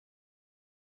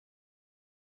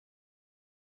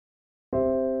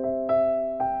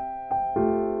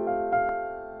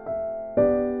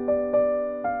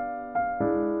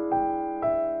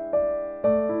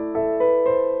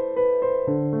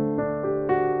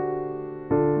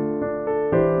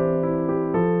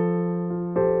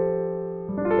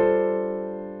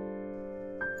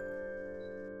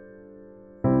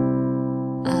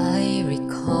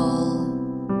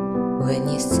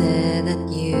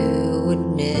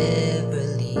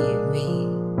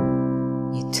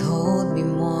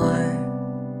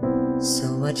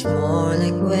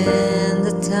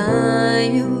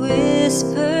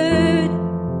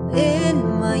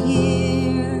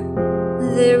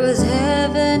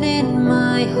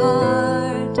my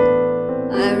heart.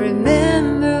 I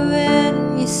remember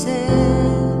when you said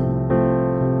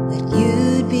that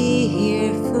you'd be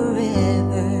here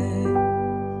forever.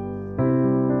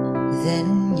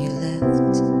 Then you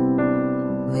left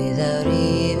without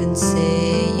even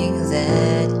saying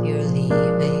that you're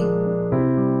leaving.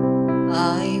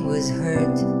 I was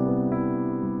hurt,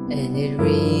 and it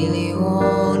really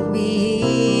won't be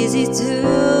easy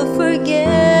to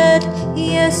forget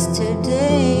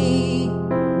yesterday.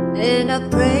 And I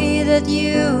pray that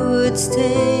you would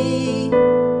stay,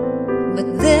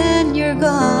 but then you're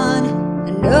gone,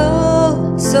 and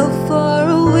oh, so far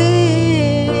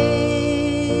away.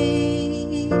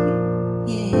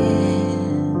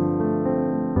 Yeah,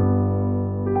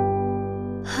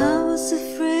 I was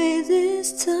afraid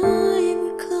this time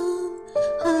would come.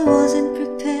 I wasn't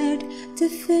prepared to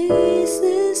face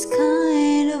this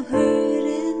kind of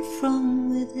hurting from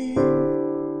within.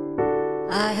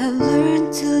 I have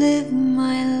learned to live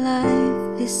my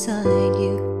life beside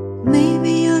you.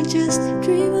 Maybe I'll just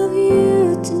dream of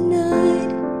you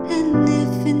tonight, and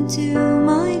if into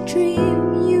my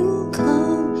dream you'll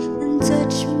come and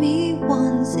touch me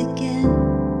once again,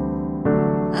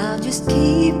 I'll just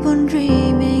keep on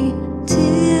dreaming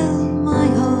till my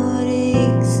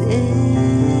heartaches end.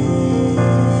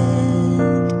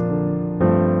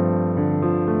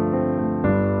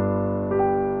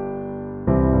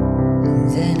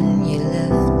 Then you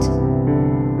left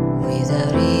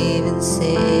without even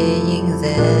saying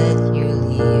that you're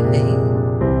leaving.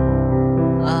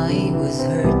 I was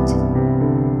hurt,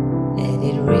 and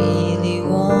it really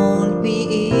won't be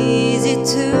easy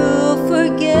to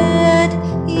forget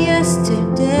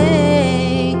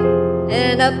yesterday.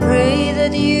 And I pray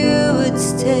that you would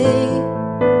stay,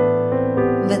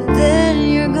 but then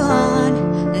you're gone,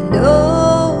 and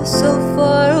oh, so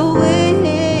far away.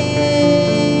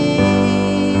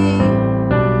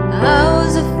 I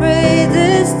was afraid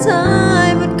this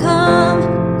time would come.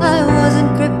 I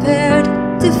wasn't prepared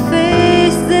to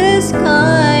face this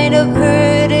kind of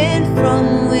hurting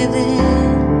from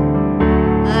within.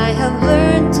 I have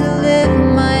learned to live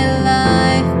my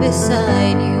life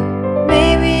beside you.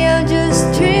 Maybe I'll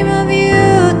just dream of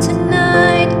you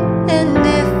tonight, and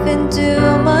if into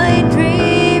my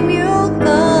dream you'll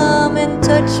come and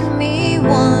touch me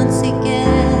once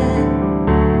again,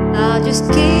 I'll just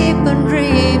keep on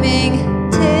dreaming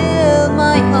till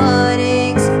my heart